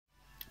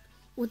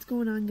What's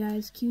going on,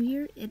 guys? Q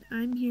here, and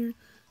I'm here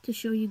to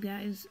show you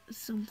guys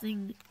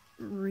something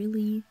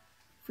really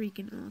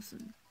freaking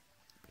awesome.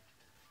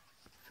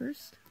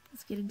 First,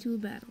 let's get into a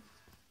battle.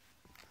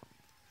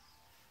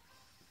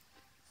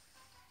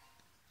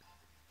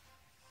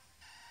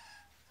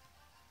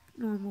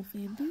 Normal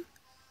family.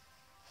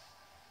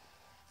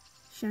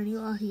 Shiny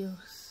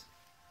Latios.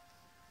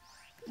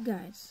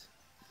 Guys,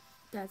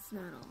 that's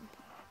not all.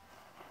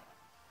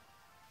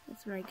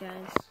 That's right,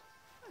 guys.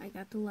 I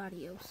got the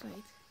Latios site.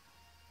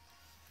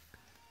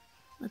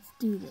 Let's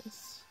do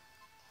this.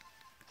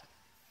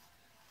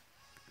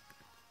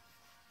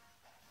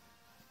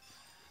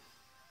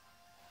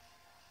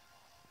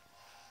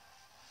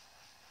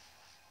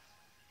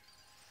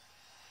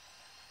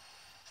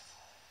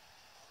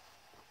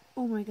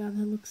 Oh my god,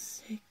 that looks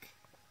sick.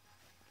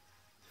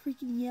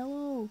 Freaking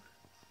yellow.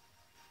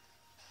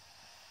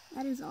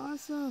 That is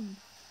awesome.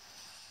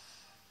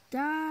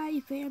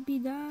 Die,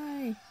 Fampy,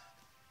 die.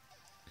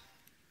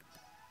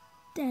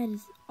 That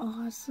is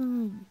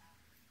awesome.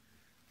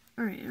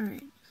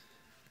 Alright.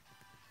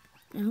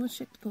 Now let's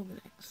check the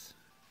Pokedex.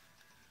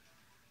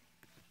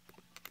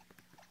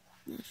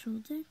 National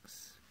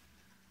Dex.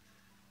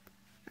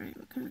 Alright,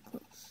 we're kind of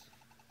close.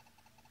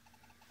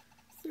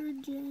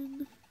 3rd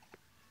gen.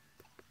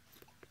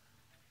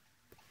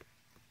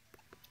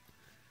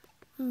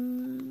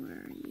 Where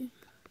are you?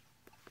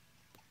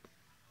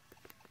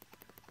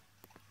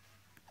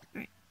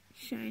 Alright,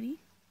 shiny.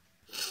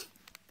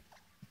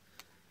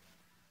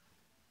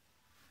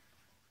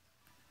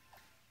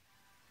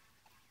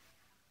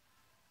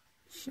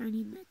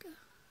 Shiny Mecha.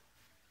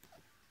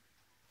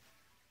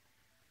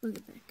 Look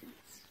at that, guys.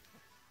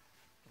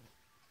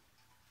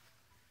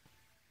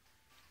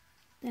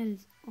 That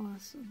is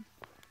awesome.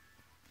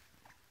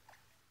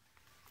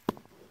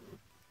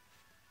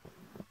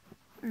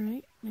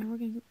 Alright, now we're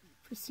going to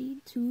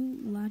proceed to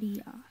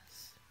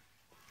Latias.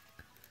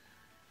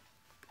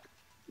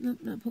 Nope,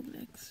 not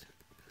Pokedex.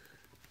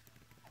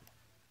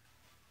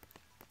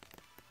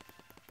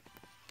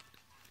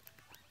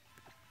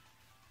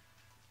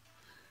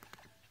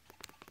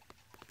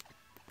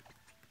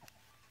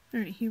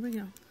 Alright, here we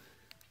go.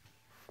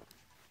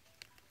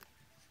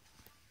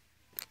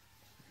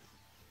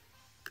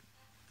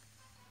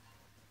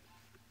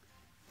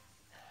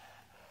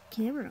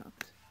 Camera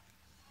up.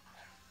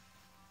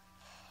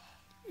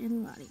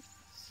 And Latias.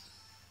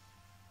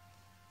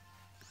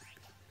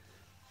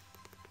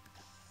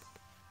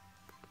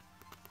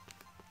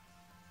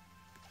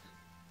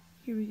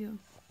 Here we go.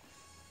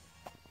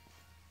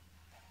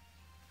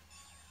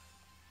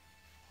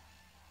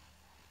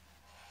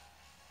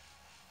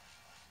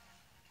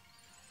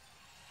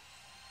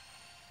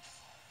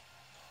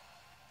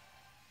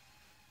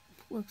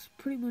 Looks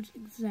pretty much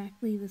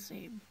exactly the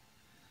same.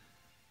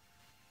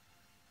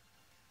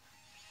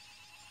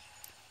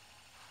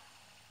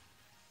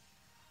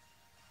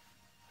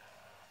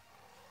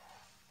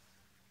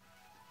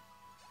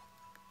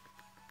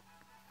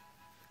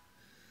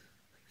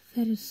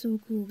 That is so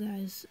cool,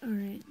 guys.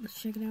 Alright,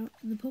 let's check it out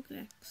in the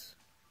Pokedex.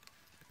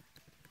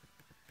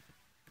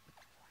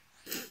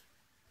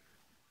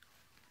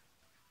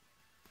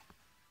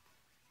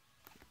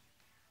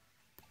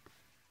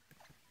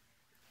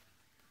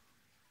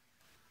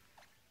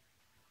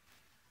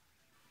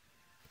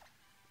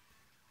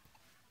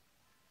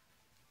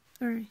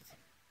 Alright,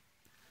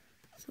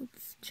 so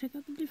let's check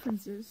out the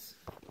differences.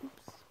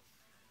 Oops.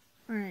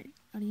 Alright,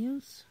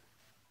 Latios.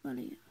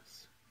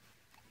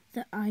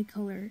 The eye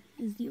color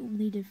is the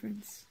only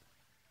difference.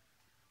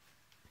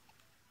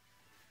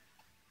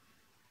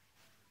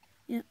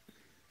 Yep.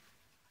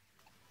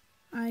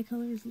 Eye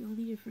color is the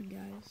only difference,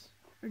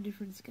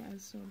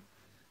 guys. So,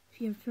 if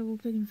you have trouble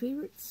picking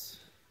favorites,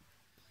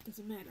 it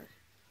doesn't matter.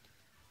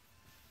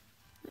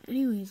 But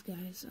anyways,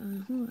 guys,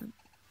 hold on.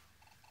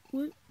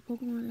 What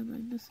Pokemon am I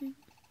missing?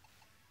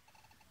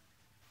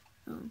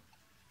 Oh,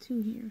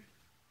 2 here.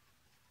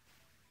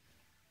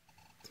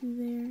 2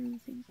 there, and I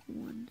think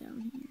 1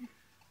 down here.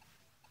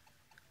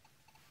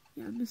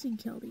 Yeah, I'm missing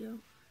Keldeo.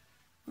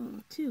 Oh,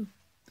 2.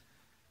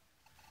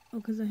 Oh,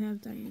 because I have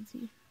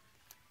Diancie.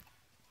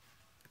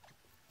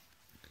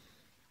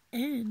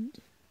 And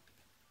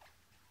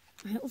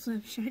I also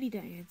have Shiny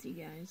Diancie,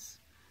 guys.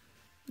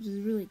 Which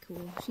is really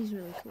cool. She's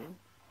really cool.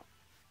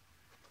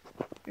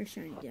 Or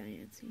Shiny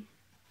Diancie.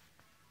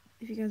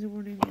 If you guys are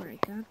wondering where I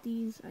got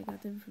these, I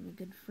got them from a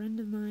good friend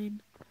of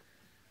mine.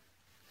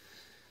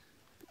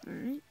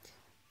 Alright.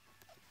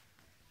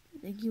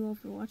 Thank you all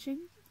for watching,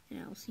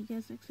 and I'll see you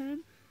guys next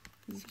time.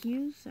 This is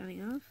Q,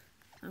 signing off.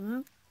 I'm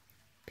out.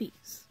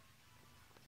 Peace.